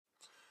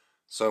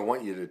So I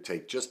want you to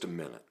take just a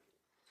minute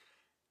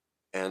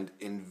and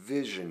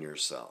envision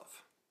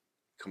yourself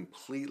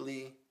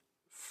completely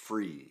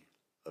free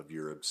of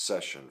your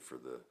obsession for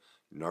the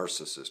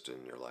narcissist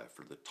in your life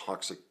or the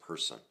toxic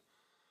person.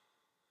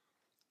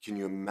 Can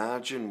you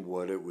imagine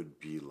what it would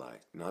be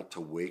like not to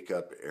wake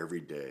up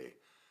every day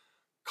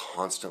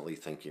constantly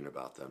thinking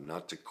about them,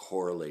 not to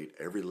correlate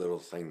every little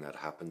thing that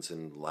happens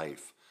in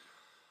life,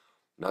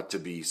 not to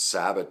be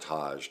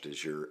sabotaged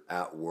as you're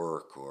at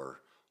work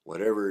or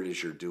whatever it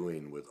is you're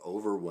doing with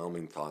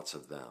overwhelming thoughts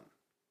of them?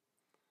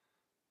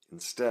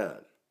 Instead,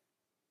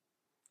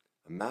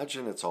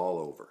 imagine it's all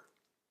over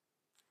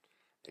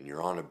and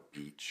you're on a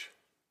beach.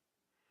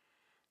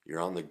 You're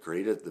on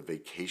the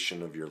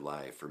vacation of your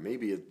life, or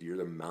maybe you're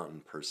the mountain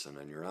person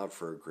and you're out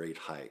for a great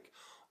hike,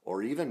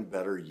 or even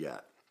better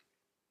yet,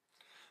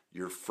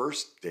 your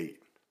first date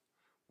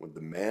with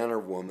the man or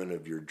woman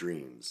of your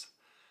dreams,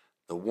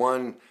 the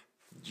one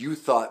you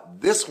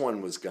thought this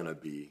one was going to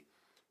be,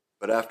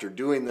 but after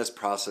doing this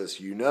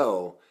process, you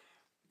know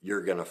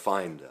you're going to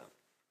find them.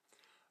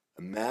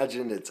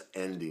 Imagine it's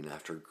ending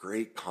after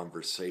great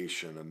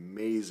conversation,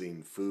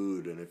 amazing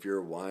food, and if you're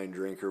a wine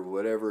drinker,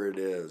 whatever it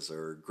is,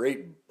 or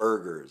great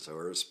burgers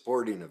or a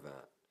sporting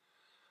event.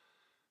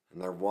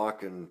 And they're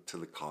walking to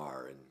the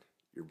car and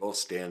you're both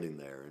standing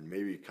there, and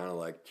maybe kind of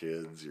like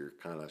kids, you're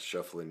kind of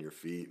shuffling your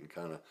feet and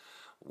kind of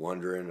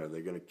wondering, are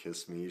they going to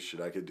kiss me?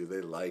 Do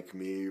they like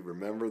me?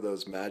 Remember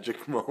those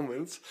magic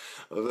moments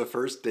of the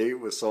first date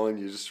with someone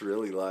you just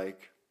really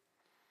like?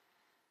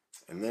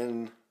 And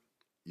then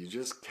you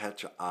just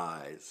catch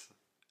eyes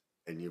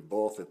and you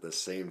both at the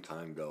same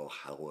time go,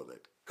 hell with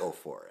it, go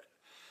for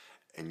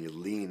it. And you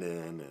lean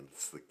in and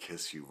it's the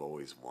kiss you've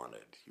always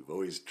wanted, you've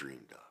always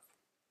dreamed of.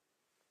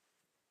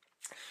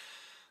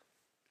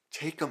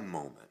 Take a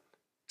moment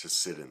to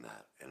sit in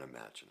that and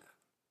imagine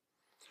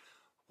it.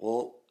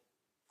 Well,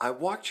 I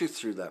walked you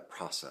through that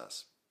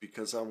process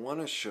because I want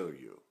to show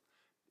you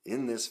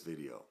in this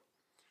video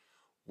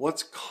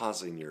what's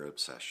causing your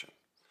obsession.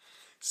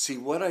 See,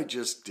 what I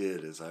just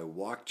did is I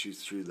walked you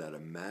through that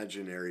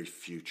imaginary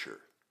future.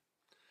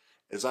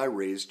 As I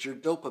raised your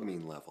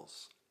dopamine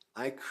levels,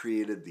 I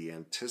created the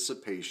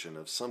anticipation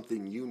of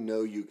something you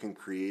know you can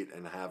create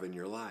and have in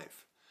your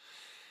life.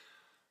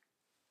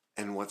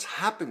 And what's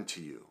happened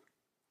to you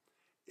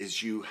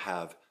is you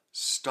have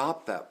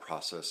stopped that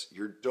process.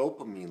 Your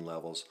dopamine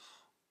levels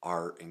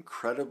are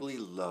incredibly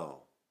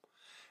low.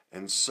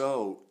 And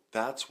so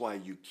that's why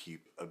you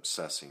keep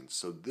obsessing.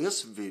 So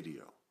this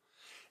video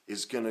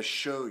is going to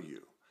show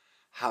you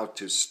how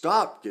to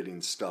stop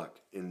getting stuck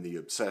in the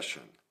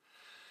obsession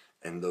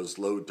and those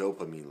low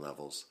dopamine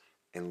levels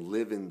and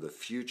live in the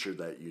future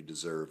that you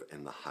deserve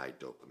and the high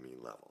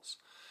dopamine levels.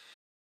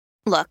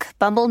 Look,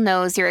 Bumble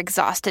knows you're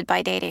exhausted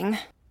by dating.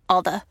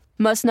 All the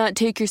must not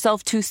take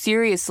yourself too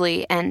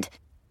seriously and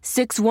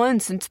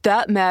 6'1" since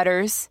that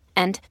matters.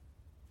 And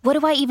what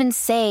do I even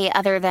say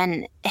other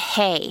than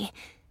hey?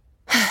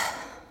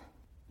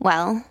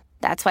 Well,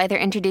 that's why they're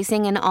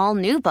introducing an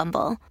all-new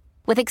Bumble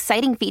with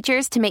exciting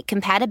features to make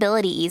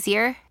compatibility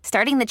easier,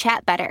 starting the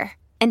chat better,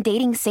 and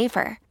dating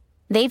safer.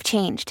 They've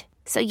changed,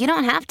 so you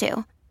don't have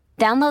to.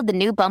 Download the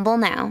new Bumble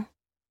now.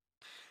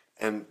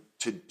 And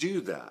to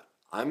do that,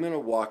 I'm going to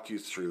walk you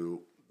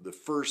through the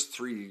first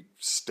 3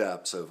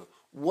 steps of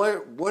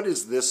what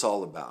is this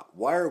all about?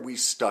 Why are we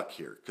stuck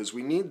here? Because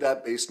we need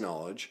that base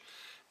knowledge.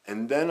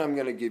 And then I'm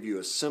going to give you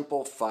a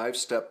simple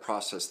 5-step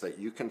process that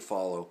you can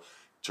follow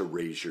to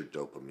raise your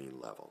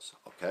dopamine levels.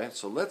 Okay,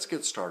 so let's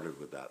get started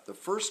with that. The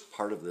first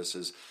part of this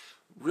is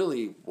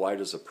really, why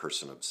does a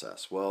person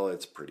obsess? Well,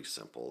 it's pretty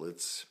simple.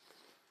 It's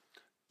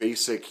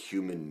basic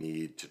human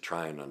need to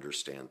try and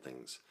understand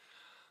things.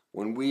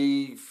 When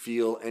we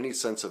feel any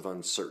sense of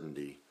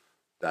uncertainty,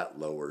 that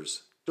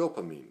lowers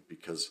dopamine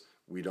because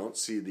we don't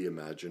see the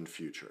imagined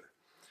future.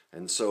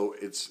 And so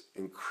it's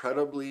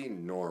incredibly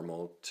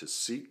normal to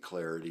seek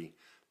clarity.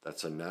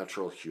 That's a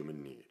natural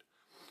human need.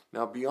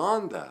 Now,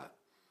 beyond that,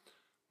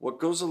 what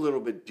goes a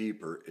little bit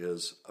deeper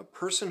is a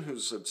person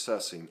who's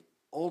obsessing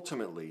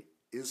ultimately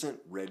isn't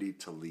ready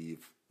to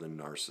leave the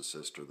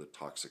narcissist or the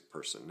toxic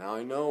person. Now,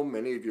 I know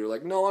many of you are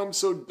like, no, I'm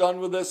so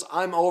done with this.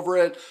 I'm over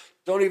it.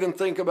 Don't even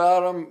think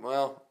about them.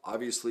 Well,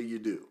 obviously you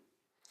do.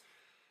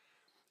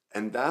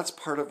 And that's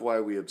part of why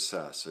we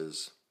obsess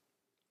is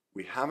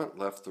we haven't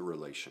left the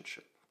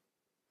relationship.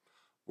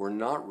 We're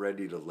not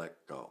ready to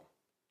let go.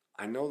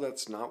 I know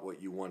that's not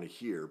what you want to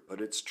hear,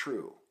 but it's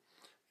true.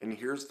 And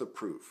here's the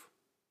proof.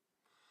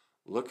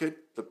 Look at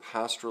the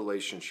past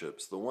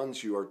relationships, the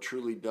ones you are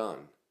truly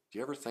done. Do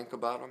you ever think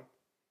about them?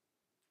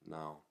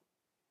 No.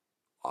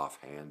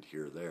 Offhand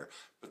here or there.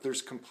 But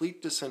there's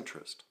complete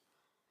disinterest.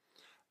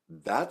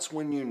 That's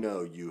when you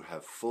know you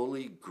have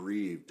fully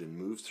grieved and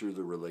moved through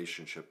the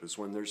relationship, is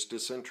when there's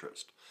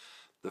disinterest.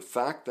 The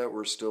fact that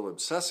we're still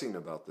obsessing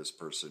about this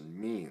person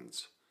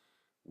means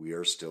we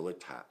are still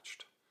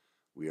attached.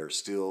 We are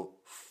still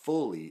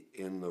fully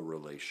in the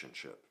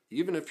relationship.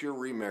 Even if you're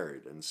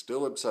remarried and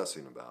still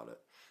obsessing about it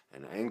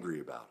and angry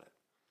about it,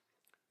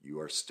 you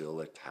are still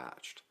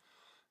attached.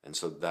 And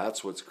so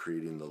that's what's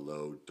creating the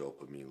low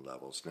dopamine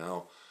levels.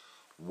 Now,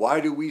 why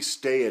do we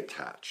stay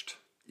attached?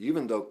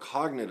 Even though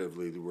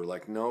cognitively we're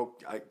like, no,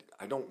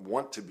 I don't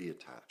want to be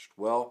attached.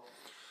 Well,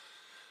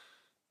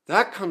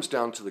 that comes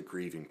down to the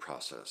grieving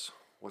process.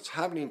 What's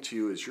happening to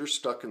you is you're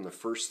stuck in the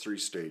first three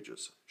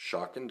stages: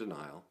 shock and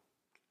denial,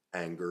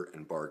 anger,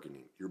 and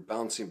bargaining. You're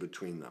bouncing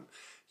between them.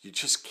 You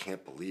just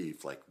can't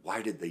believe, like,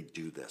 why did they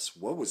do this?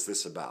 What was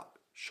this about?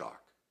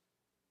 Shock,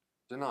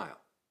 denial,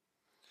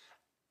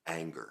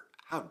 anger.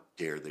 How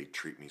dare they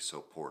treat me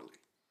so poorly?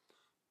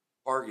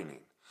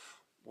 Bargaining.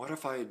 What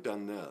if I had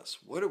done this?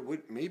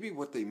 Maybe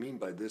what they mean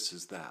by this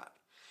is that.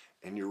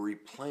 And you're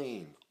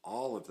replaying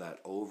all of that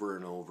over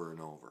and over and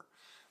over.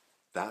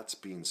 That's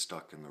being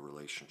stuck in the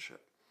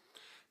relationship.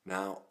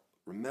 Now,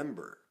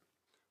 remember,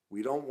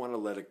 we don't want to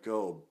let it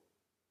go.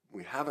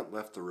 We haven't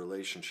left the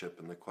relationship,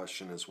 and the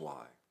question is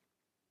why.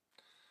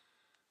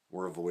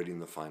 We're avoiding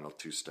the final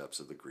two steps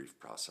of the grief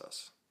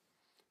process.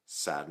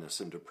 Sadness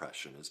and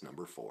depression is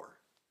number 4.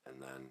 And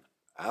then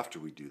after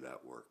we do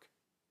that work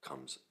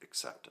comes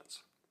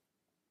acceptance.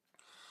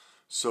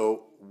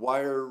 So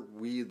why are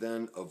we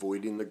then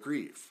avoiding the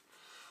grief?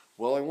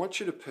 Well, I want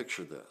you to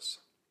picture this.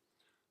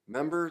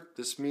 Remember,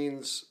 this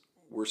means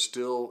we're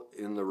still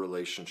in the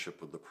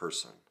relationship with the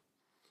person.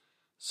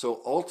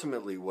 So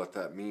ultimately what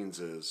that means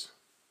is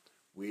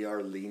we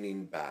are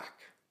leaning back.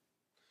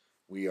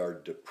 We are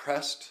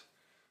depressed,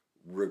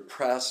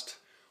 repressed.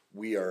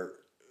 We are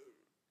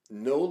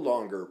no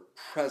longer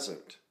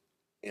present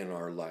in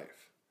our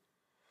life.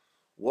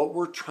 What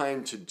we're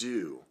trying to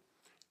do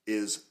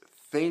is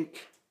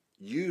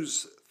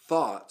use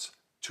thoughts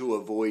to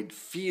avoid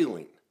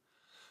feeling.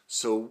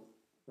 So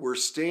we're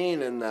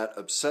staying in that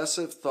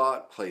obsessive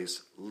thought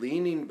place,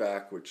 leaning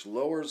back, which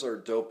lowers our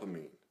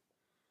dopamine,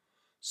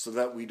 so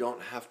that we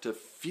don't have to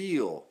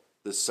feel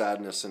the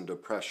sadness and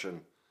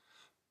depression.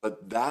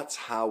 But that's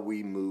how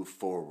we move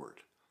forward.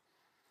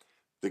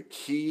 The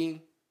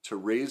key to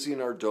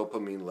raising our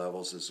dopamine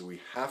levels is we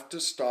have to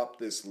stop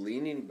this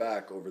leaning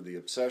back over the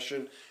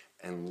obsession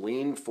and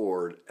lean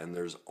forward, and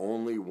there's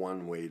only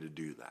one way to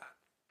do that.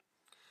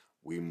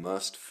 We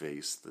must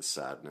face the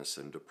sadness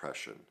and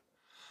depression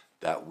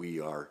that we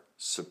are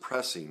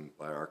suppressing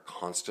by our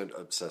constant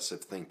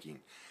obsessive thinking.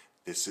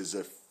 This is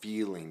a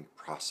feeling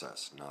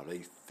process, not a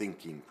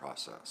thinking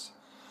process.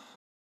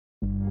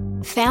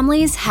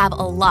 Families have a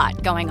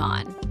lot going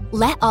on.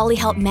 Let Ollie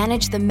help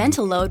manage the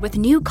mental load with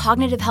new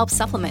cognitive help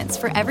supplements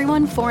for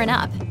everyone 4 and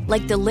up,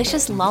 like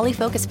delicious Lolly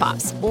Focus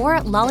Pops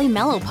or Lolly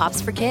Mellow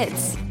Pops for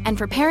kids. And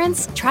for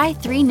parents, try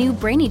 3 new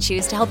Brainy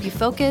Chews to help you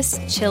focus,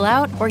 chill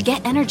out, or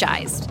get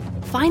energized.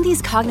 Find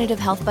these cognitive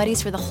health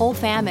buddies for the whole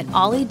fam at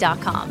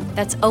ollie.com.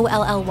 That's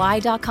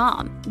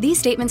OLLY.com. These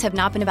statements have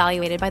not been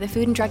evaluated by the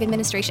Food and Drug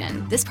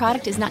Administration. This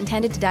product is not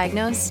intended to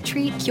diagnose,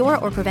 treat, cure,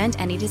 or prevent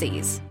any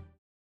disease.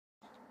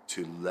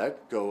 To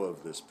let go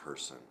of this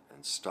person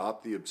and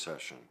stop the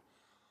obsession,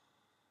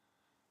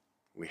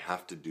 we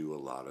have to do a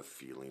lot of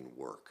feeling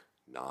work,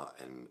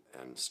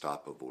 and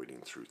stop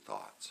avoiding through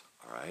thoughts.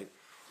 All right?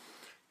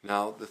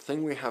 Now, the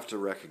thing we have to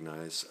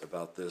recognize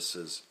about this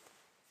is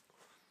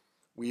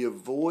we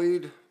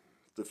avoid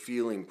the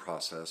feeling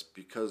process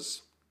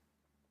because,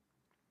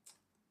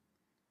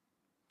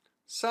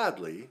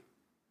 sadly,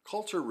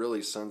 culture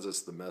really sends us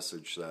the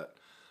message that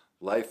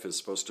life is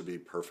supposed to be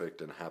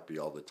perfect and happy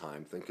all the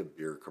time. Think of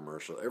beer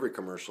commercial. Every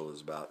commercial is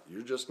about,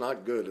 you're just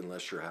not good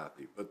unless you're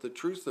happy. But the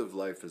truth of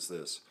life is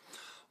this.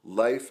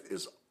 Life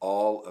is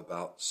all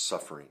about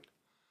suffering.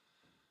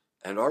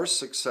 And our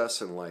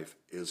success in life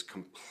is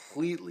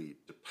completely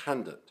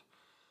dependent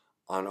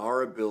on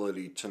our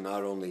ability to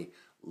not only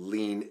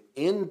lean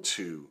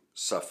into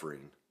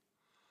suffering,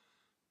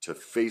 to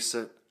face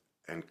it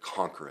and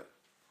conquer it.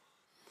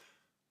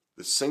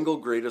 The single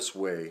greatest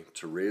way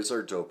to raise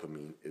our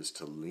dopamine is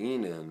to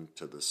lean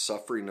into the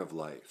suffering of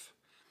life.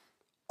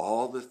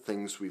 All the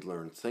things we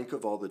learn. Think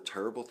of all the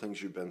terrible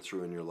things you've been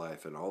through in your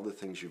life and all the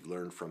things you've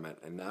learned from it.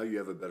 And now you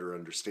have a better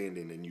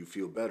understanding and you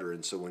feel better.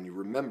 And so when you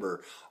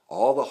remember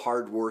all the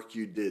hard work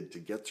you did to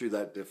get through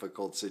that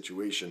difficult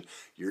situation,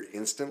 you're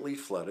instantly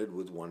flooded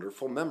with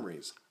wonderful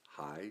memories.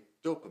 High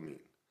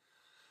dopamine.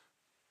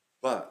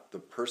 But the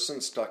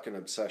person stuck in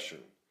obsession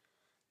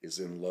is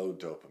in low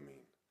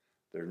dopamine.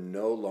 They're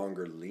no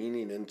longer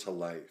leaning into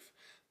life.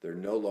 They're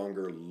no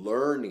longer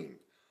learning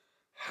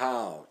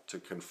how to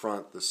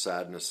confront the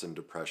sadness and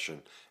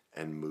depression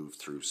and move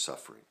through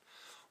suffering.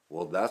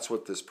 Well, that's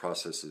what this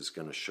process is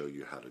going to show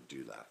you how to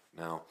do that.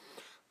 Now,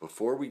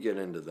 before we get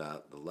into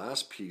that, the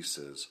last piece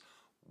is,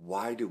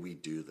 why do we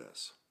do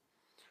this?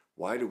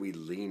 Why do we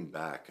lean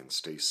back and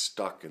stay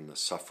stuck in the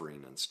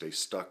suffering and stay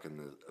stuck in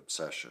the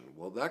obsession?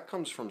 Well, that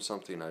comes from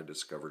something I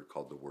discovered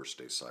called the worst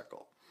day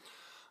cycle.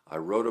 I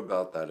wrote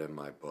about that in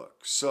my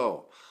book.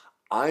 So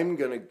I'm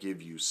going to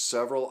give you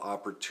several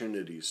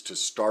opportunities to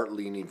start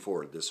leaning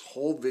forward. This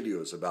whole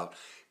video is about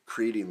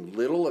creating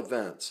little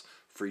events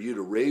for you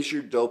to raise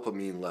your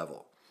dopamine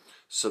level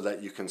so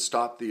that you can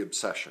stop the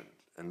obsession.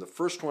 And the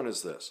first one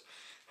is this.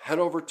 Head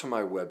over to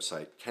my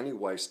website,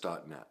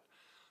 kennyweiss.net.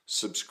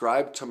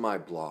 Subscribe to my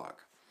blog.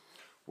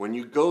 When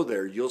you go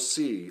there, you'll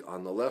see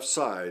on the left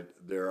side,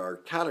 there are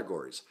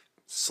categories.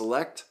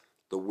 Select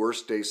the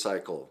worst day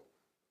cycle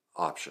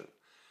option.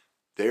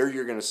 There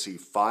you're going to see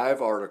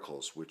 5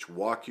 articles which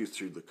walk you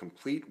through the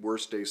complete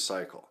worst day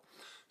cycle.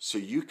 So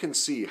you can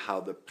see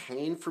how the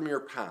pain from your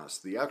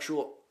past, the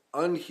actual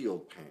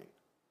unhealed pain,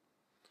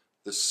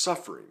 the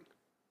suffering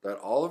that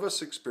all of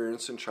us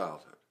experience in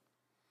childhood,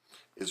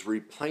 is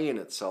replaying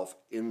itself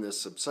in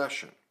this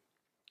obsession.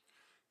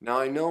 Now,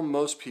 I know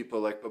most people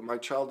are like, but my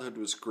childhood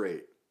was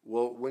great.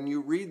 Well, when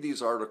you read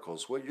these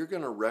articles, what you're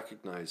going to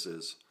recognize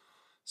is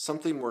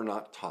something we're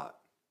not taught.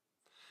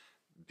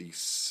 The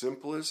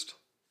simplest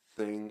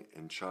thing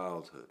in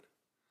childhood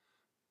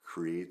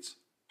creates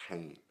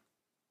pain.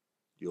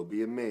 You'll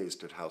be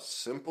amazed at how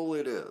simple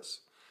it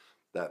is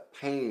that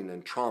pain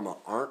and trauma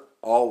aren't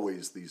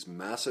always these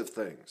massive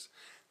things.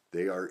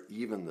 They are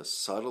even the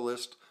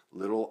subtlest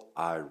little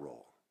eye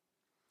roll.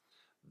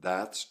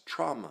 That's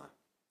trauma.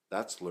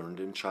 That's learned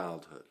in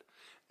childhood.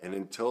 And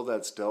until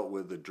that's dealt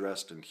with,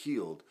 addressed, and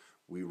healed,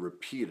 we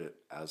repeat it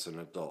as an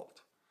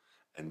adult.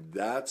 And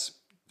that's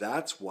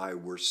why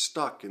we're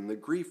stuck in the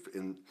grief,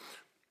 in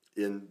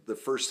the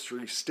first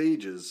 3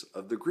 stages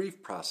of the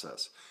grief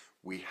process.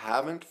 We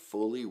haven't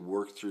fully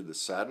worked through the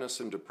sadness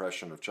and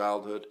depression of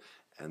childhood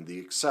and the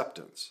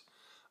acceptance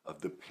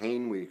of the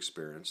pain we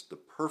experienced, the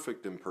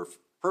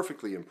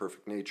perfectly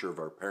imperfect nature of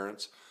our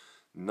parents.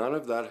 None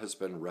of that has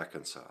been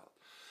reconciled.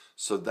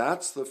 So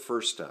that's the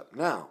first step.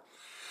 Now,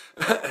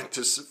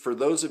 for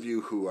those of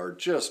you who are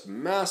just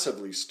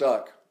massively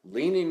stuck,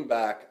 leaning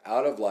back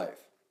out of life,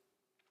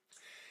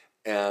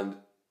 and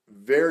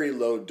very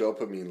low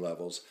dopamine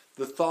levels,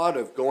 the thought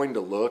of going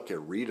to look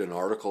and read an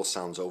article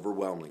sounds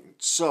overwhelming.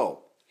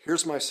 So,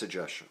 here's my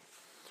suggestion.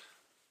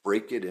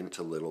 Break it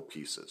into little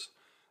pieces.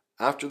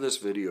 After this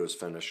video is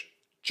finished,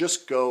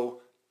 just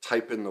go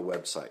type in the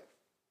website.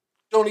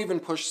 Don't even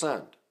push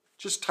send.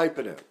 Just type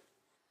it in.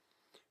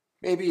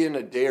 Maybe in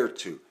a day or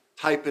 2,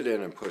 type it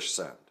in and push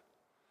send.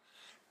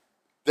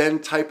 Then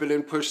type it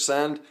in, push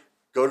send,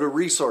 go to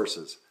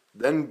resources.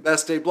 Then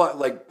best day blog,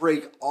 like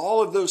break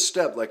all of those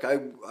steps. Like I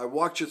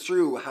walked you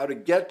through how to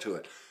get to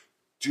it.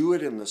 Do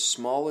it in the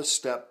smallest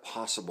step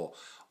possible.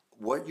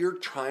 What you're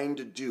trying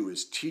to do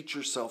is teach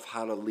yourself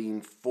how to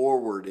lean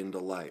forward into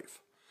life.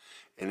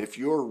 And if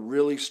you're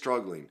really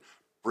struggling,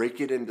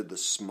 break it into the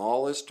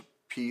smallest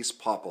piece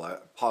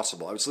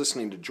possible. I was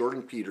listening to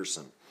Jordan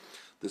Peterson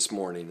this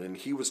morning, and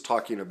he was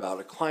talking about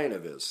a client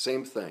of his,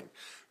 same thing.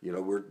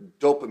 We're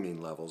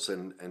dopamine levels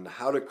and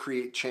how to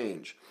create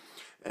change.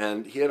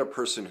 And he had a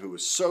person who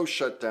was so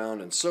shut down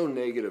and so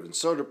negative and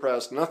so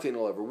depressed, nothing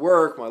will ever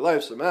work, my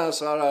life's a mess,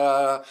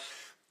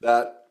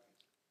 that,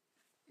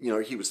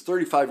 he was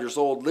 35 years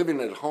old, living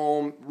at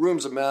home,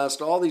 room's a mess,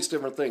 all these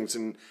different things.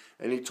 And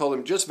he told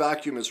him, just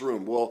vacuum his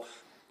room. Well,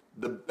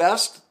 the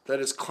best that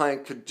his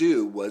client could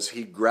do was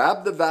he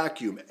grabbed the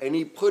vacuum and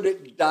he put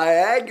it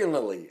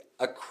diagonally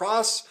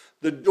across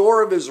the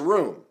door of his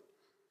room.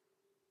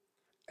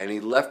 And he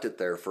left it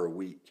there for a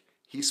week.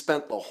 He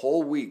spent the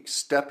whole week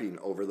stepping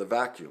over the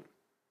vacuum.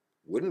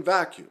 Wouldn't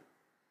vacuum.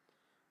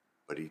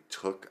 But he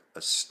took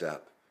a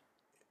step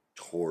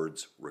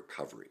towards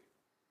recovery.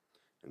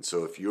 And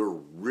so if you're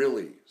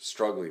really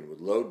struggling with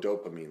low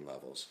dopamine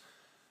levels,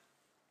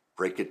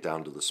 break it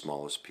down to the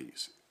smallest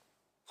piece.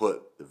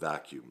 Put the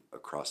vacuum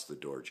across the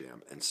door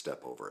jamb and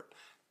step over it.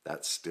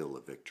 That's still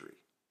a victory.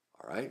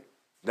 All right?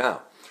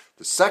 Now,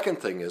 the second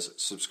thing is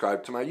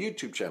subscribe to my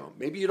YouTube channel.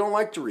 Maybe you don't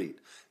like to read.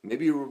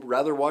 Maybe you would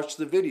rather watch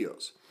the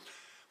videos.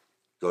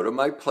 Go to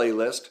my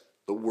playlist,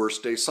 the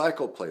Worst Day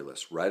Cycle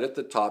playlist. Right at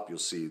the top, you'll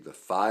see the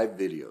 5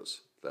 videos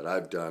that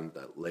I've done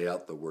that lay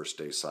out the Worst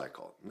Day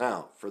Cycle.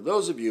 Now, for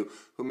those of you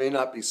who may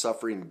not be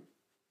suffering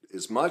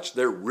as much,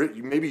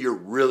 maybe you're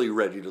really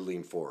ready to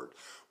lean forward.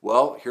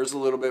 Well, here's a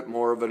little bit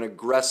more of an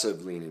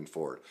aggressive leaning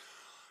forward.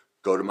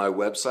 Go to my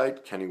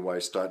website,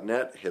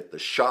 kennyweiss.net, hit the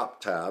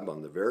shop tab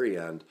on the very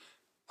end,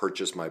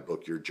 purchase my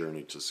book, Your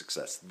Journey to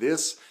Success.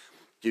 This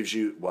gives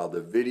you, while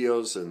the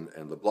videos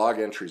and the blog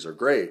entries are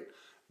great,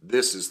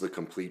 this is the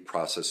complete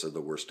process of the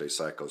Worst Day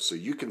Cycle. So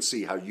you can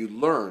see how you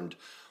learned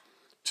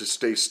to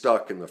stay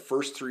stuck in the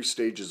first 3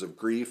 stages of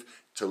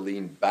grief, to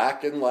lean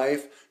back in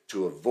life,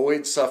 to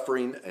avoid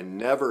suffering, and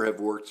never have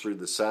worked through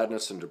the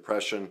sadness and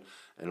depression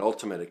and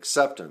ultimate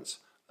acceptance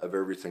of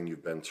everything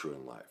you've been through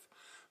in life.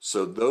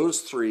 So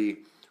those 3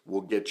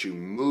 will get you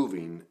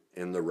moving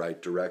in the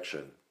right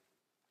direction.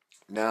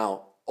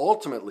 Now,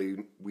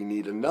 ultimately, we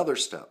need another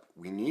step.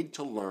 We need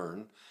to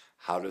learn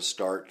how to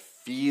start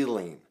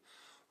feeling.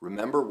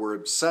 Remember, we're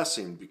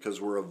obsessing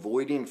because we're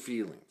avoiding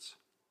feelings.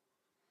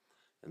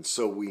 And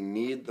so we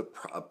need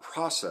a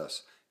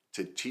process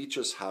to teach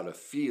us how to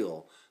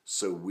feel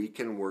so we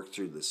can work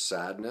through the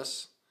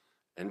sadness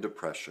and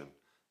depression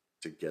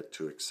to get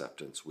to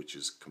acceptance, which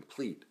is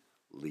complete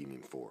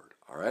leaning forward.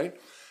 All right?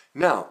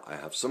 Now, I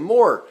have some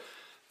more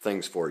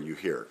things for you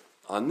here.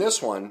 On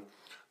this one,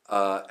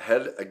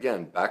 head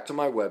again back to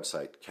my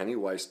website,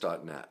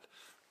 kennyweiss.net.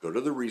 go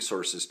to the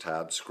resources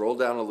tab, scroll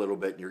down a little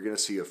bit, and you're going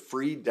to see a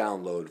free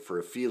download for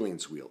a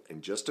feelings wheel.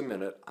 In just a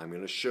minute, I'm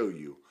going to show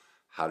you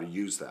how to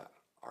use that.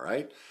 All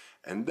right.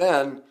 And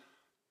then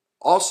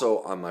also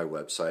on my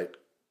website,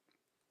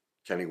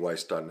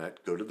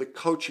 kennyweiss.net, go to the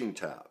coaching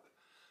tab,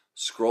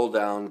 scroll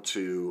down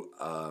to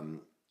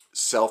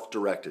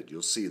self-directed.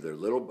 You'll see there are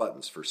little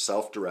buttons for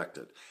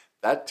self-directed.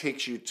 That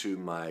takes you to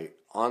my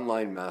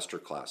online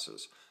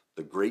masterclasses,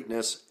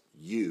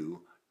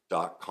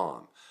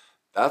 thegreatnessyou.com.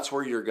 That's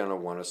where you're going to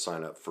want to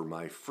sign up for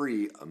my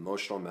free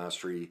Emotional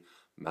Mastery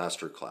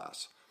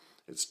Masterclass.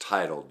 It's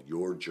titled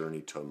Your Journey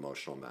to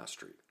Emotional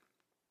Mastery.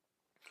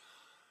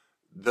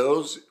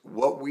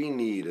 What we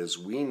need is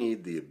we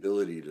need the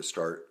ability to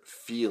start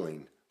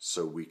feeling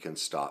so we can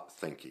stop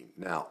thinking.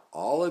 Now,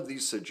 all of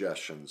these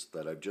suggestions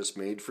that I've just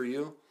made for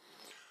you,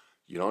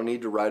 you don't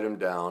need to write them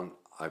down.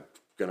 I'm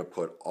going to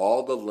put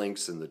all the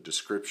links in the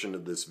description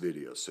of this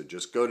video. So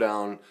just go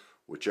down,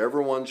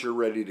 whichever ones you're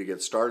ready to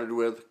get started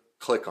with,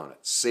 click on it.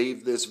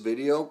 Save this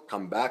video,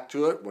 come back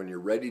to it when you're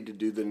ready to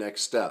do the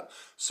next step.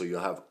 So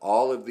you'll have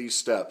all of these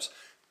steps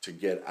to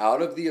get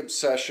out of the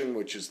obsession,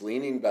 which is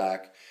leaning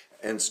back,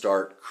 and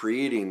start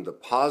creating the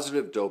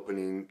positive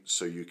dopamine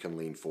so you can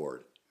lean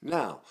forward.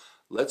 Now,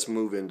 let's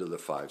move into the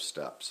 5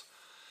 steps.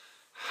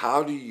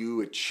 How do you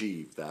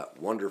achieve that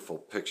wonderful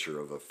picture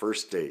of a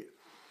first date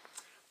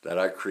that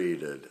I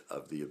created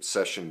of the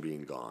obsession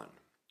being gone?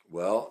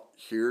 Well,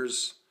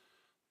 here's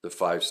the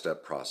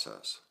 5-step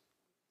process.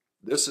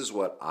 This is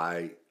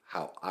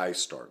how I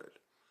started.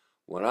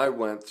 When I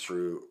went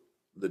through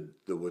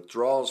the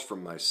withdrawals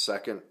from my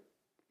second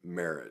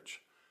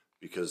marriage,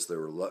 because there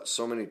were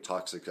so many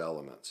toxic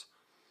elements,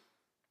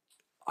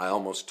 I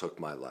almost took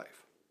my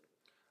life.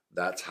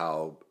 That's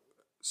how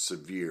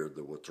severe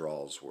the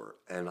withdrawals were.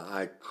 And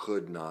I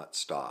could not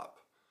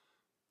stop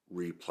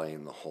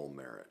replaying the whole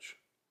marriage.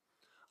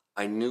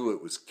 I knew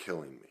it was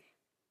killing me.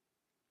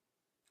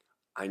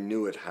 I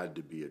knew it had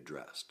to be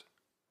addressed.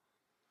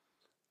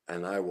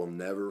 And I will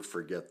never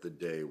forget the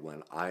day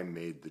when I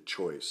made the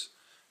choice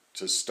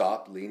to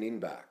stop leaning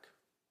back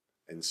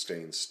and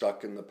staying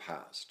stuck in the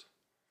past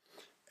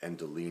and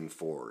to lean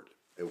forward.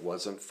 It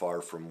wasn't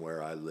far from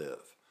where I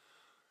live.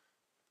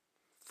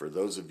 For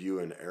those of you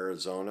in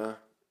Arizona,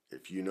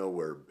 if you know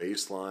where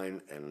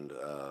Baseline and,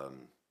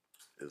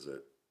 is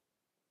it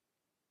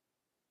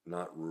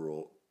not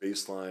rural,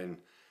 Baseline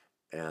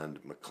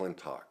and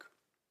McClintock.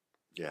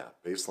 Yeah,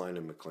 Baseline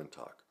and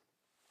McClintock.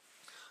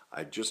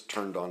 I just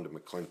turned on to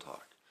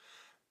McClintock,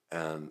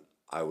 and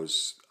I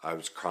was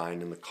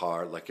crying in the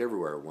car, like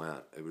everywhere I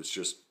went. It was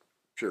just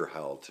pure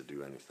hell to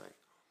do anything.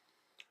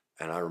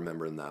 And I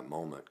remember in that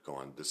moment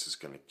going, this is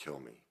going to kill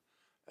me.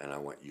 And I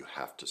went, you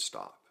have to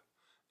stop.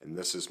 And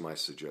this is my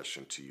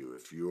suggestion to you.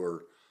 If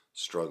you're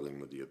struggling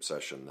with the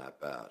obsession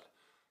that bad,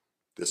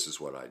 this is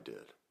what I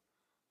did.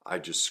 I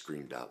just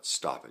screamed out,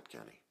 stop it,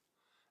 Kenny.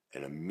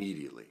 And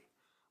immediately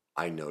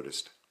I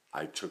noticed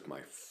I took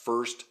my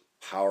first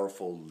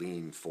powerful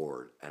lean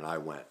forward, and I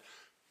went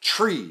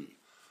tree,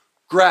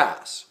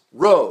 grass,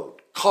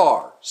 road,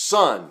 car,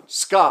 sun,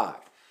 sky.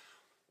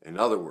 In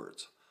other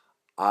words,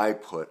 I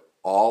put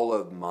all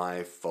of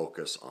my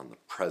focus on the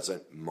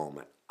present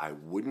moment. I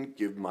wouldn't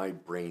give my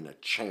brain a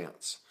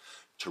chance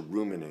to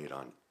ruminate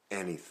on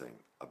anything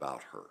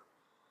about her.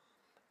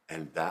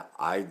 And that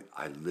I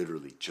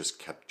literally just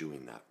kept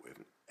doing that with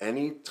him.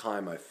 Any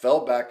time I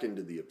fell back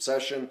into the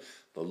obsession,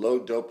 the low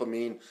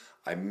dopamine,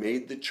 I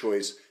made the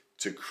choice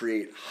to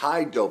create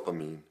high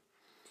dopamine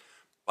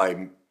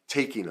by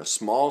taking a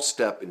small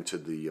step into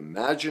the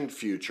imagined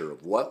future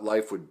of what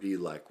life would be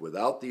like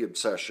without the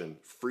obsession,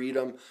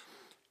 freedom,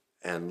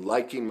 and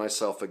liking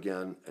myself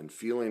again and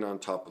feeling on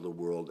top of the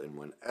world. And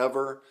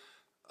whenever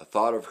a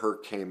thought of her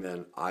came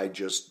in, I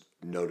just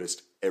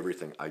noticed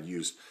everything. I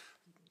used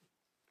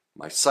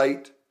my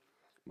sight,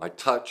 my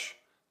touch,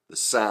 the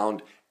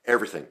sound,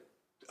 everything.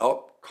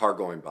 Oh, car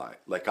going by.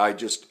 Like I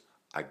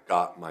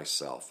got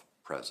myself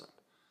present.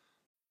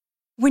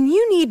 When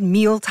you need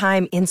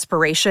mealtime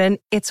inspiration,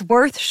 it's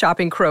worth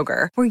shopping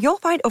Kroger, where you'll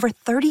find over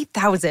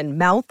 30,000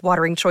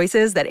 mouth-watering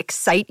choices that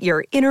excite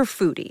your inner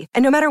foodie.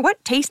 And no matter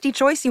what tasty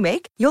choice you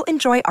make, you'll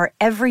enjoy our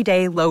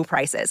everyday low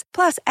prices,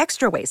 plus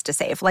extra ways to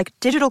save, like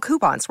digital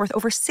coupons worth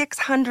over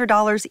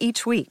 $600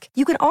 each week.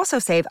 You can also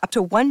save up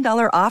to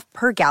 $1 off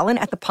per gallon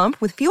at the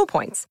pump with fuel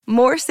points.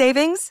 More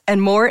savings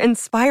and more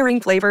inspiring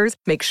flavors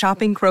make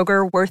shopping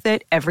Kroger worth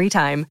it every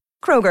time.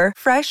 Kroger,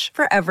 fresh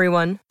for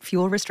everyone.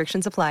 Fuel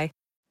restrictions apply.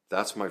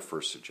 That's my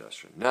first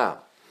suggestion. Now,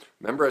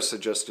 remember I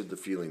suggested the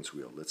feelings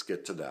wheel. Let's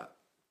get to that.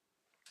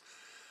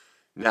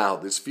 Now,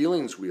 this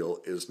feelings wheel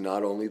is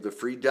not only the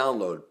free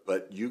download,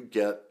 but you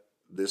get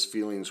this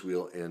feelings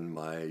wheel in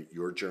my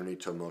Your Journey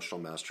to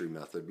Emotional Mastery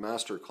Method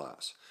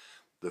Masterclass,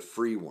 the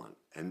free one.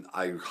 And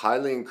I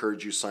highly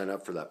encourage you sign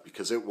up for that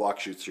because it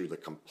walks you through the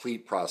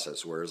complete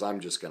process, whereas I'm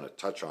just going to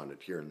touch on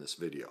it here in this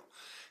video.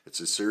 It's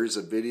a series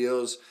of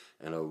videos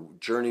and a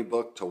journey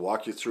book to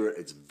walk you through it.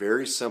 It's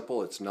very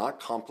simple. It's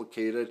not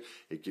complicated.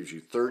 It gives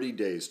you 30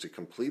 days to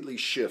completely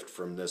shift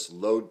from this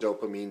low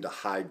dopamine to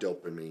high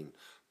dopamine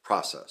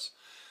process.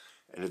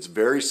 And it's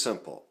very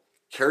simple.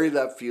 Carry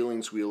that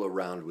feelings wheel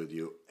around with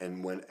you,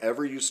 and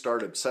whenever you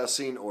start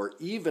obsessing, or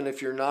even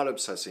if you're not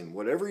obsessing,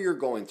 whatever you're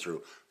going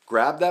through,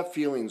 grab that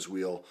feelings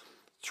wheel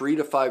 3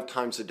 to 5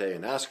 times a day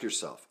and ask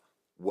yourself,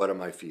 what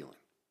am I feeling?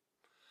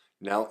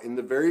 Now, in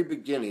the very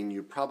beginning,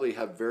 you probably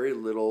have very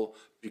little,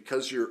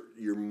 because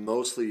you're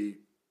mostly,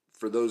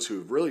 for those who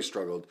have really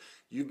struggled,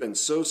 you've been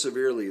so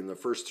severely in the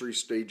first 3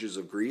 stages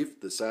of grief,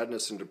 the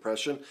sadness and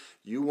depression,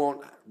 you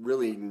won't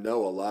really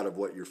know a lot of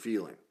what you're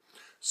feeling.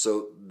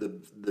 So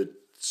the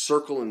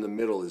circle in the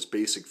middle is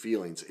basic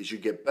feelings. As you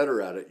get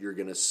better at it, you're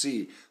going to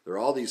see there are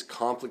all these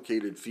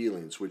complicated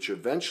feelings, which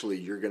eventually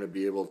you're going to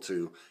be able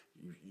to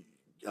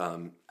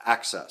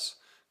access,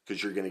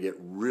 because you're going to get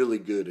really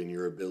good in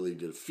your ability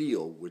to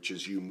feel, which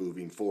is you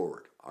moving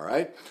forward. All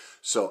right?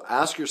 So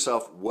ask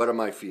yourself, what am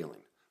I feeling?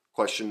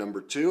 Question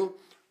number 2,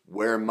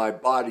 where in my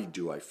body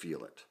do I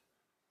feel it?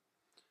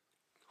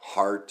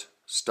 Heart,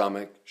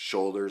 stomach,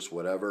 shoulders,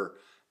 whatever.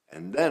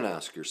 And then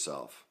ask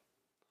yourself,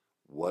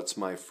 what's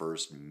my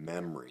first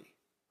memory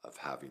of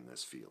having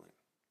this feeling?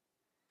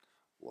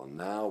 Well,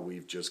 now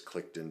we've just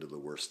clicked into the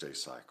worst day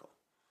cycle.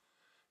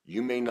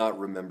 You may not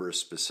remember a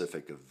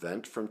specific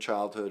event from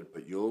childhood,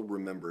 but you'll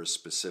remember a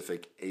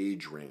specific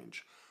age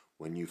range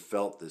when you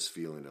felt this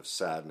feeling of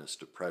sadness,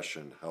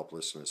 depression,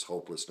 helplessness,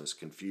 hopelessness,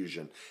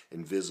 confusion,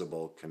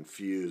 invisible,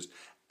 confused,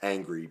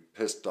 angry,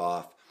 pissed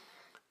off,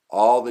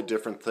 all the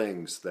different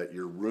things that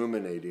you're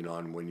ruminating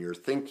on when you're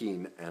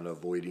thinking and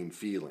avoiding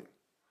feeling.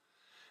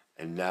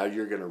 And now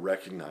you're going to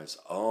recognize,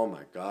 oh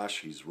my gosh,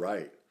 he's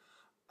right.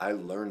 I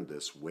learned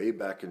this way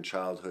back in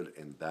childhood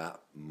in that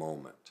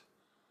moment.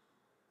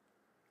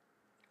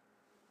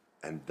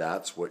 And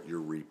that's what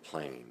you're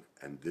replaying.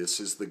 And this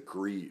is the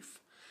grief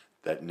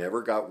that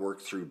never got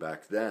worked through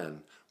back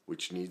then,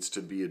 which needs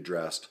to be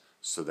addressed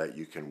so that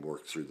you can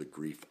work through the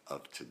grief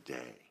of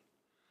today.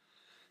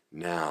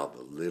 Now,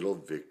 the little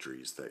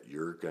victories that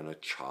you're going to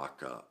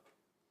chalk up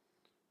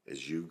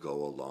as you go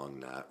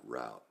along that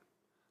route,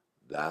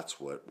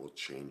 that's what will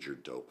change your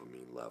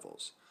dopamine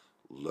levels.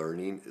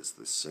 Learning is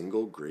the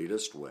single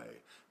greatest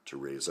way to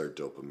raise our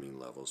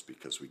dopamine levels,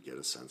 because we get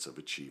a sense of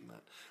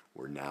achievement.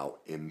 We're now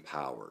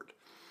empowered.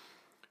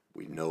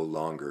 We no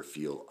longer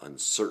feel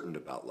uncertain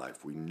about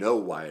life. We know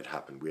why it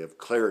happened. We have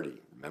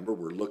clarity. Remember,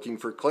 we're looking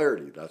for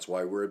clarity. That's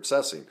why we're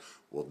obsessing.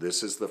 Well,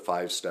 this is the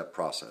 5-step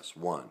process.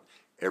 1,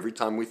 every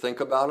time we think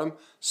about them,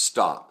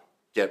 stop.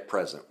 Get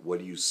present. What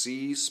do you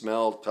see,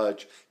 smell,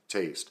 touch,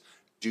 taste?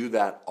 Do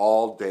that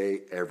all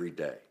day, every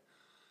day.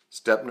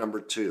 Step number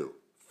 2,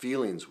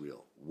 feelings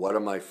wheel. What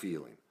am I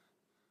feeling?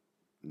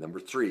 Number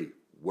 3,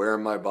 where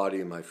in my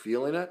body am I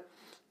feeling it?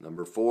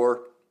 Number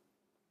 4,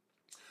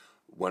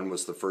 when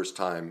was the first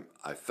time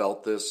I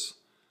felt this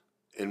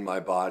in my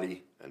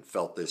body and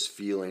felt this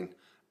feeling?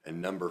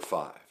 And number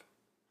 5,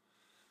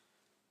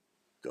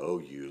 go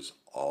use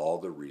all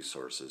the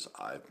resources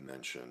I've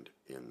mentioned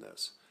in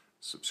this.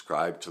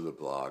 Subscribe to the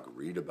blog,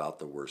 read about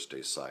the worst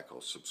day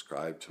cycle,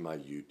 subscribe to my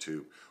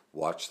YouTube,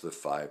 watch the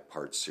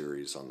 5-part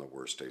series on the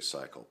worst day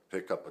cycle,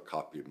 pick up a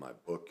copy of my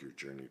book, Your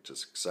Journey to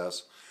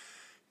Success,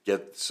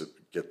 get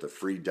the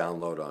free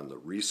download on the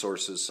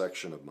resources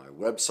section of my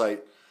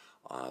website,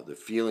 the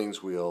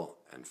feelings wheel,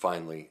 and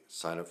finally,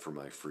 sign up for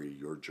my free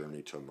Your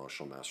Journey to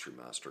Emotional Mastery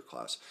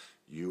Masterclass.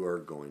 You are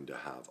going to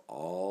have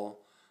all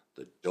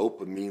the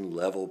dopamine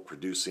level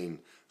producing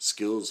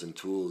skills and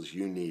tools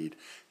you need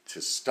to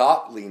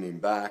stop leaning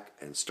back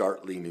and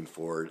start leaning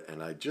forward.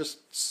 And I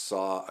just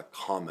saw a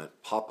comment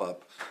pop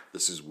up.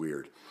 This is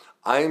weird.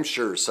 I am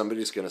sure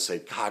somebody's going to say,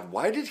 God,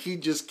 why did he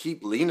just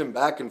keep leaning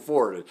back and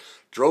forward? It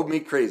drove me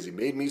crazy,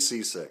 made me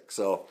seasick.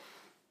 So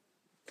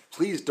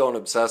please don't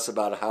obsess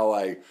about how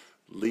I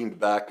leaned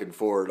back and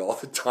forward all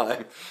the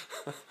time.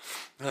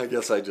 I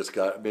guess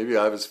maybe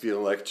I was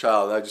feeling like a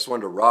child. I just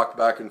wanted to rock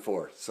back and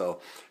forth.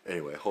 So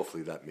anyway,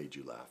 hopefully that made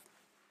you laugh.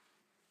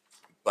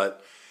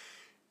 But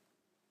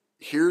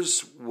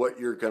here's what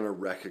you're going to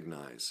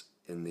recognize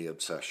in the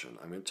obsession.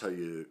 I'm going to tell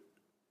you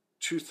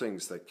 2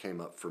 things that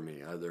came up for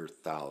me. There are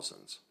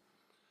thousands.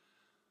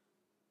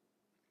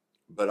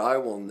 But I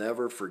will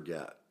never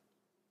forget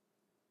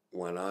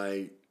when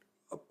a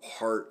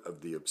part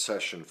of the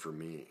obsession for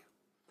me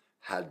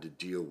had to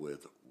deal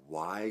with,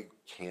 why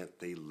can't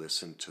they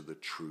listen to the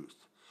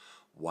truth?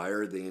 Why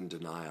are they in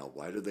denial?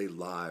 Why do they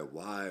lie?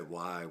 Why?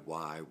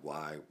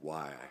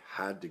 I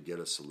had to get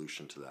a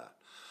solution to that.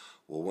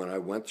 Well, when I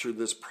went through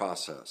this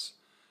process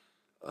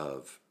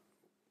of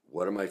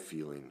what am I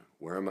feeling?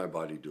 Where in my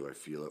body do I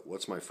feel it?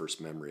 What's my first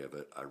memory of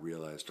it? I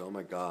realized, oh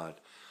my God,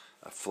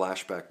 a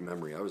flashback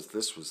memory.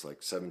 This was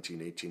like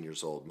 17, 18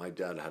 years old. My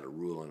dad had a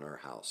rule in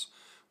our house.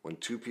 When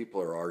 2 people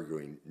are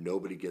arguing,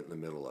 nobody get in the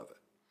middle of it.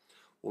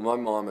 Well,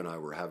 my mom and I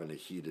were having a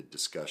heated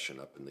discussion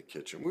up in the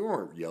kitchen. We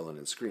weren't yelling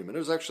and screaming. It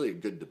was actually a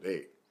good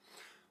debate.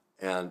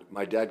 And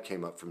my dad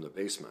came up from the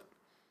basement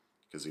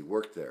because he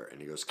worked there. And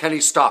he goes,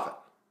 Kenny, stop it.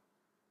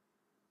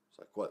 It's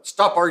like, what?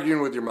 Stop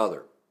arguing with your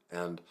mother.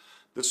 And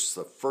this was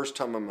the first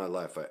time in my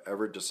life I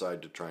ever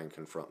decided to try and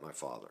confront my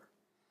father.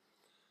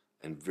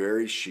 And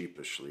very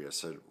sheepishly, I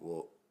said,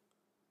 well,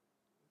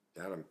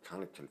 Dad, I'm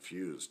kind of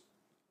confused.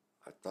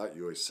 I thought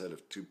you always said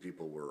if two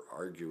people were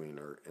arguing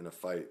or in a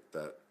fight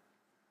that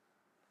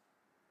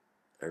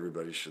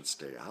everybody should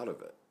stay out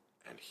of it.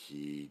 And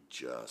he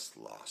just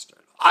lost it.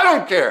 I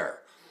don't care.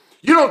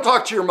 You don't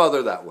talk to your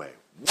mother that way.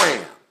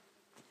 Wham!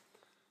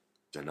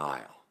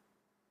 Denial.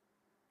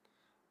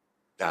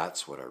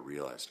 That's what I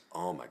realized.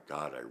 Oh my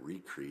God, I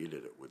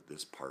recreated it with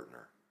this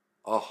partner.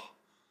 Oh,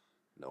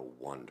 no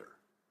wonder.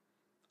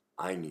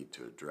 I need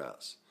to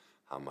address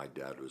how my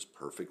dad was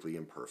perfectly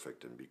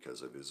imperfect, and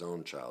because of his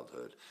own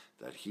childhood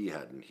that he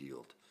hadn't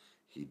healed,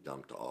 he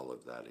dumped all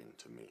of that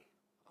into me.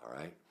 All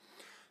right?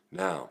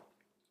 Now,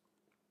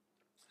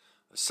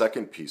 a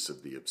second piece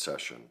of the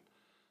obsession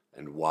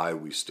and why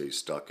we stay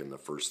stuck in the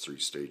first three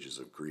stages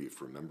of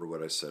grief. Remember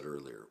what I said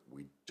earlier.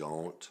 We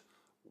don't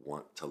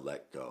want to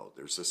let go.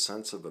 There's a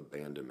sense of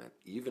abandonment,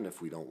 even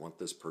if we don't want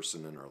this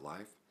person in our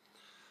life.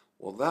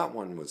 Well, that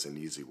one was an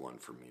easy one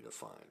for me to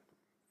find.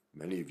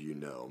 Many of you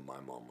know my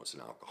mom was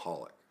an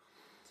alcoholic.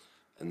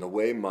 And the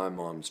way my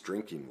mom's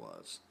drinking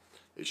was,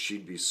 is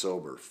she'd be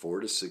sober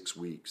 4 to 6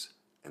 weeks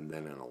and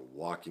then in a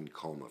walking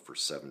coma for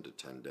 7 to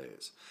 10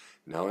 days.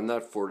 Now, in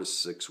that 4 to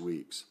 6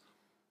 weeks,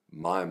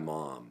 my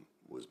mom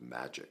was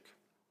magic.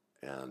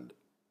 And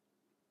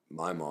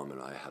my mom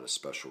and I had a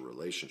special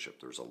relationship.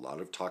 There was a lot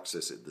of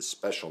toxicity. The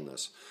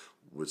specialness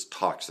was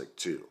toxic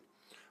too,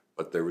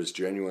 but there was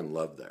genuine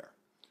love there.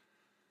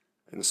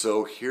 And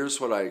so here's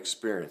what I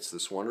experienced.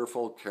 This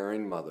wonderful,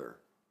 caring mother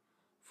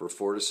for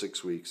 4 to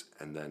 6 weeks,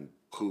 and then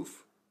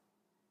poof,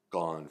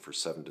 gone for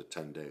 7 to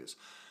 10 days.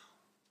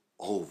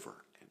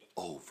 Over and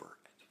over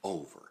and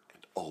over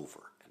and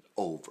over and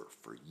over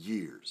for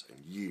years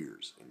and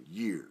years and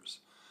years.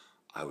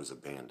 I was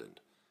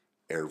abandoned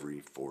every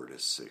 4 to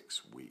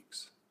 6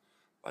 weeks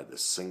by the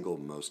single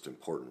most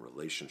important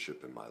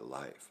relationship in my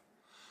life.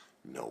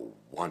 No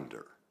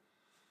wonder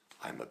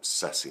I'm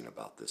obsessing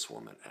about this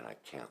woman and I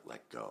can't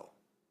let go.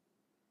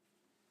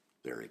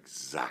 They're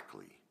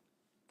exactly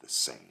the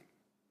same.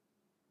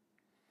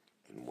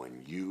 And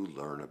when you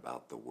learn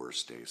about the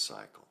worst day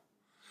cycle,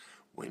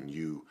 when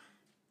you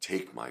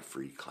take my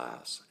free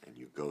class and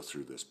you go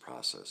through this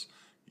process,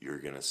 you're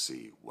going to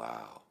see,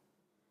 wow,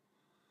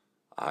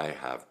 I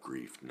have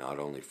grief not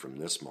only from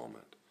this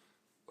moment,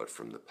 but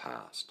from the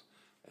past.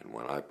 And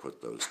when I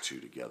put those two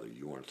together,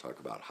 you want to talk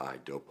about high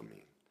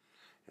dopamine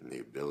and the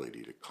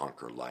ability to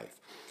conquer life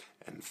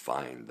and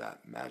find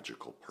that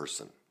magical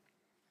person.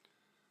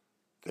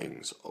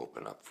 Things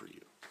open up for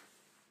you.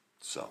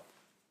 So,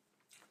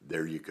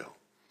 there you go.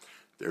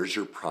 There's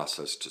your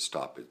process to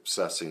stop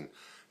obsessing,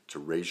 to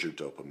raise your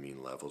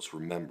dopamine levels.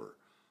 Remember,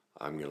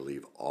 I'm going to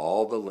leave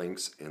all the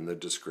links in the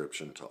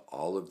description to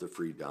all of the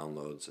free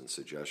downloads and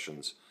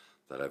suggestions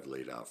that I've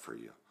laid out for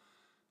you.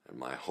 And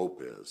my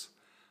hope is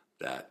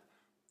that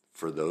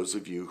for those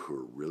of you who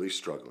are really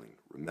struggling,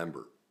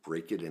 remember,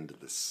 break it into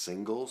the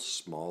single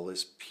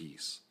smallest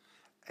piece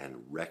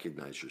and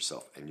recognize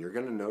yourself. And you're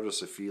going to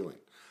notice a feeling.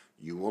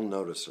 You will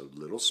notice a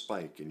little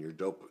spike in your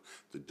dopamine.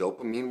 The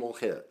dopamine will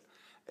hit,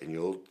 and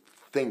you'll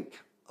think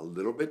a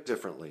little bit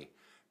differently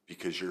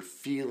because you're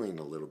feeling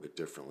a little bit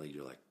differently.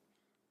 You're like,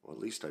 well,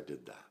 at least I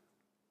did that.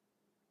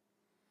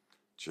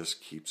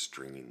 Just keep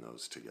stringing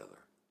those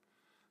together.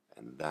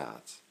 And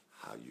that's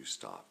how you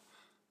stop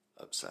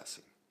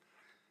obsessing.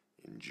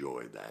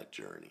 Enjoy that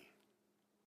journey.